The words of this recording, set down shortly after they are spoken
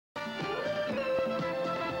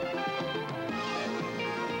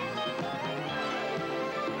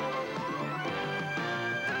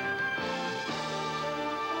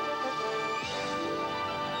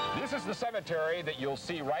the cemetery that you'll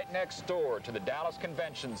see right next door to the Dallas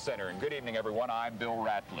Convention Center. And good evening, everyone. I'm Bill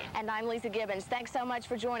Ratley. And I'm Lisa Gibbons. Thanks so much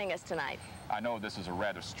for joining us tonight. I know this is a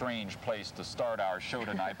rather strange place to start our show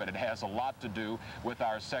tonight, but it has a lot to do with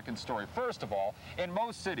our second story. First of all, in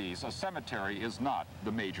most cities, a cemetery is not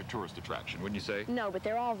the major tourist attraction, wouldn't you say? No, but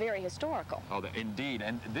they're all very historical. Oh, indeed.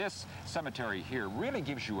 And this cemetery here really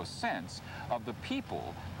gives you a sense of the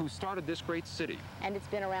people who started this great city. And it's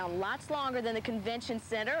been around lots longer than the Convention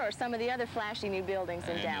Center or some of the other flashy new buildings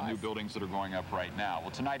in Dallas. And the new buildings that are going up right now. Well,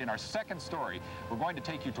 tonight in our second story, we're going to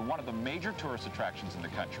take you to one of the major tourist attractions in the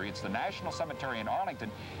country. It's the National Cemetery in Arlington,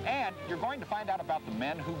 and you're going to find out about the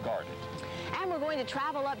men who guard it. And we're going to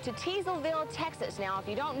travel up to Teaselville, Texas. Now, if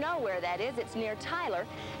you don't know where that is, it's near Tyler,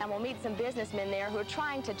 and we'll meet some businessmen there who are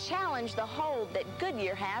trying to challenge the hold that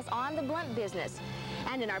Goodyear has on the blimp business.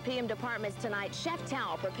 And in our PM departments tonight, Chef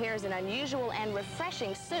Tao prepares an unusual and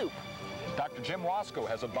refreshing soup. Dr. Jim Wasco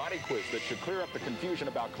has a body quiz that should clear up the confusion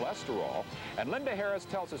about cholesterol. And Linda Harris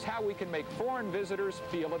tells us how we can make foreign visitors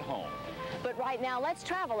feel at home. But right now, let's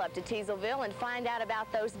travel up to Teaselville and find out about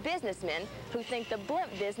those businessmen who think the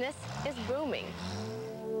blimp business is booming.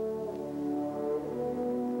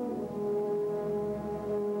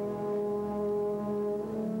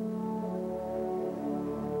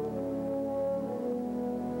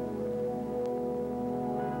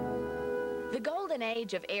 The golden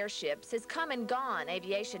age of airships has come and gone,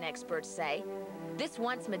 aviation experts say. This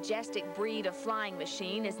once majestic breed of flying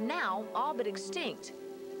machine is now all but extinct.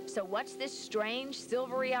 So what's this strange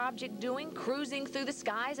silvery object doing cruising through the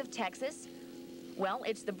skies of Texas? Well,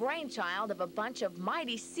 it's the brainchild of a bunch of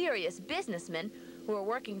mighty serious businessmen who are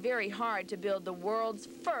working very hard to build the world's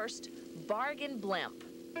first bargain blimp.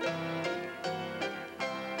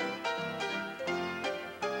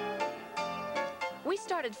 We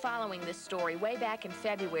started following this story way back in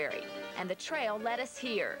February, and the trail led us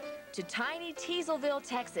here to tiny Teaselville,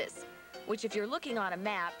 Texas, which, if you're looking on a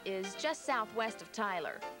map, is just southwest of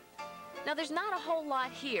Tyler. Now, there's not a whole lot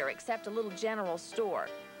here except a little general store,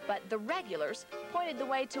 but the regulars pointed the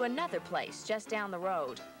way to another place just down the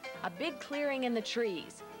road, a big clearing in the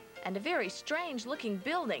trees, and a very strange-looking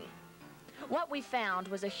building. What we found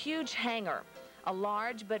was a huge hangar, a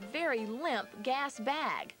large but very limp gas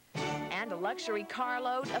bag, and a luxury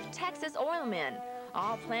carload of Texas oil men,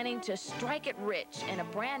 all planning to strike it rich in a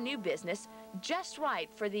brand new business just right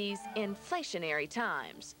for these inflationary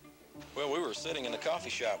times. Well, we were sitting in the coffee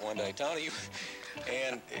shop one day, Tony,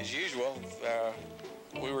 and as usual,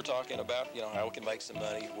 we were talking about, how we can make some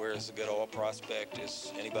money, where's a good oil prospect,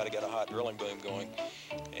 is anybody got a hot drilling boom going,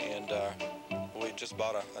 and we just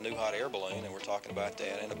bought a new hot air balloon, and we're talking about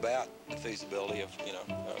that and about the feasibility of,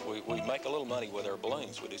 we make a little money with our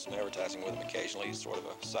balloons. We do some advertising with them occasionally. It's sort of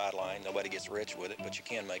a sideline. Nobody gets rich with it, but you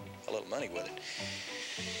can make a little money with it.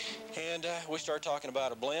 And we started talking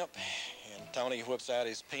about a blimp, and Tony whips out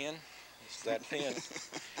his pen. It's that pen.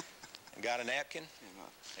 And got a napkin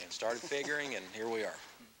and started figuring, and here we are.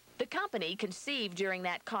 The company, conceived during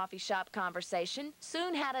that coffee shop conversation,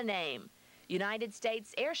 soon had a name: United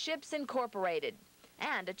States Airships Incorporated,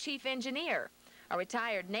 and a chief engineer, a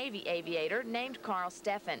retired Navy aviator named Carl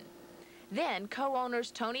Steffen. Then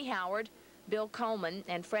co-owners Tony Howard, Bill Coleman,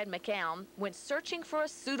 and Fred McCown went searching for a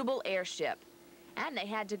suitable airship. And they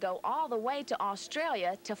had to go all the way to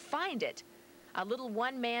Australia to find it, a little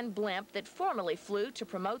one-man blimp that formerly flew to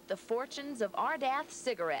promote the fortunes of Ardath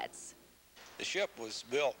cigarettes. The ship was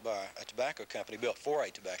built by a tobacco company, built for a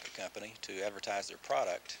tobacco company to advertise their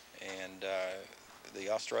product, and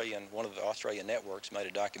one of the Australian networks made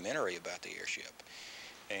a documentary about the airship.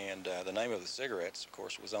 And the name of the cigarettes, of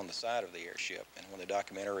course, was on the side of the airship. And when the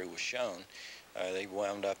documentary was shown, they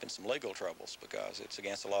wound up in some legal troubles because it's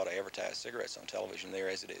against the law to advertise cigarettes on television there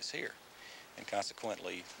as it is here. And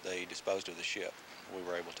consequently, they disposed of the ship. We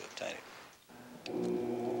were able to obtain it.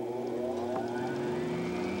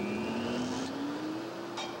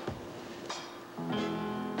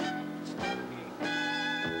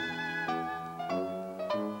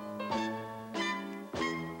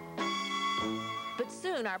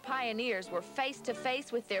 Our pioneers were face to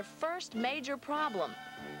face with their first major problem.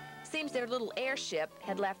 Seems their little airship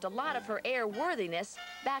had left a lot of her airworthiness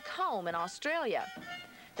back home in Australia.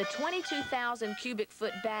 The 22,000 cubic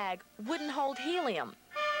foot bag wouldn't hold helium,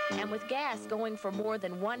 and with gas going for more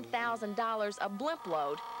than $1,000 a blimp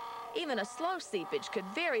load, even a slow seepage could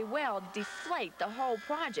very well deflate the whole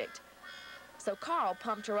project. So Carl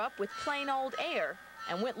pumped her up with plain old air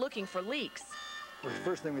and went looking for leaks. The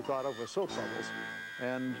first thing we thought of was soap bubbles,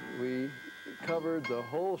 and we covered the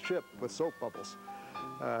whole ship with soap bubbles.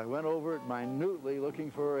 Went over it minutely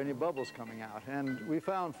looking for any bubbles coming out, and we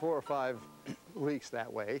found 4 or 5 leaks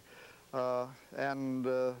that way. and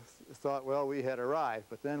thought, well, we had arrived.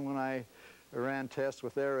 But then when I ran tests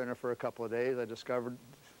with air in it for a couple of days, I discovered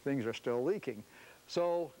things are still leaking.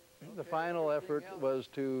 So the final effort was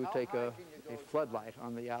to take a floodlight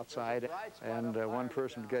on the outside, and one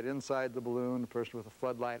person would get inside the balloon, the person with a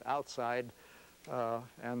floodlight outside,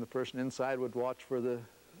 and the person inside would watch for the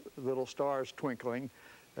little stars twinkling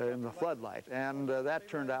in the floodlight. And that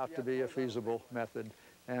turned out to be a feasible method,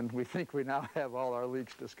 and we think we now have all our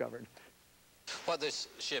leaks discovered. What this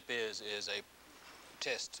ship is a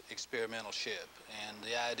test experimental ship, and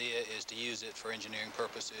the idea is to use it for engineering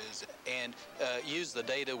purposes and use the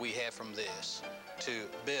data we have from this to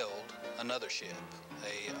build another ship,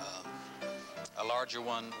 a larger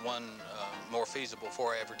one, more feasible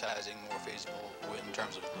for advertising, more feasible in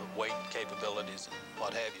terms of weight capabilities and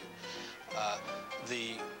what have you.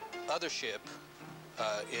 The other ship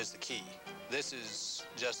is the key. This is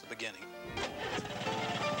just the beginning.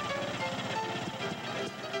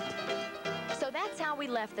 So that's how we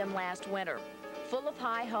left them last winter, full of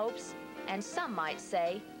high hopes and some might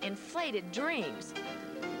say inflated dreams.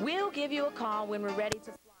 We'll give you a call when we're ready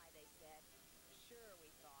to fly, they said. Sure,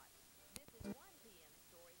 we thought. This is 1 p.m.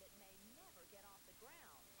 story that may never get off the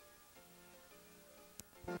ground.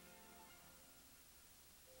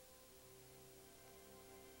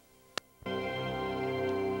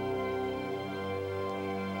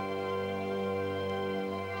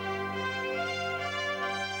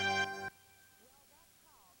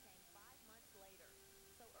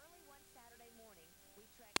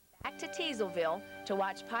 Back to Teaselville to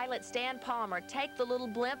watch pilot Stan Palmer take the little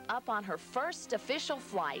blimp up on her first official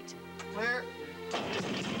flight. Clear.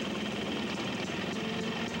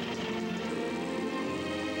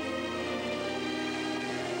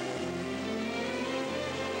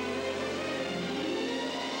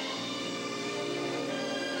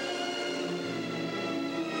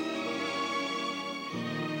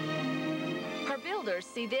 Her builders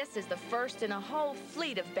see this as the first in a whole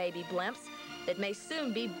fleet of baby blimps that may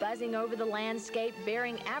soon be buzzing over the landscape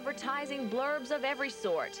bearing advertising blurbs of every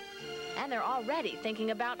sort. And they're already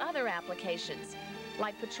thinking about other applications,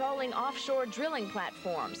 like patrolling offshore drilling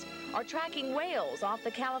platforms or tracking whales off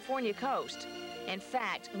the California coast. In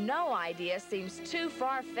fact, no idea seems too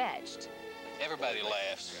far-fetched. Everybody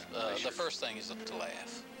laughs. The first thing is to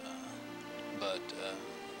laugh, but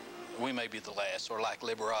we may be the last, or like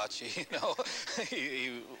Liberace, you know,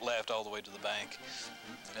 he laughed all the way to the bank.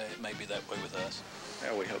 It may be that way with us.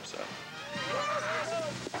 Yeah, we hope so.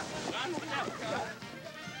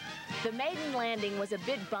 The maiden landing was a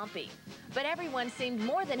bit bumpy, but everyone seemed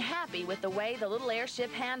more than happy with the way the little airship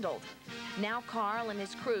handled. Now Carl and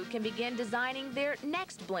his crew can begin designing their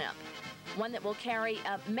next blimp, one that will carry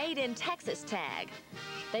a Made in Texas tag.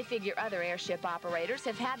 They figure other airship operators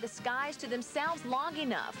have had the skies to themselves long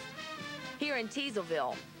enough. Here in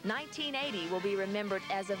Teaselville, 1980 will be remembered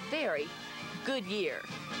as a very good year.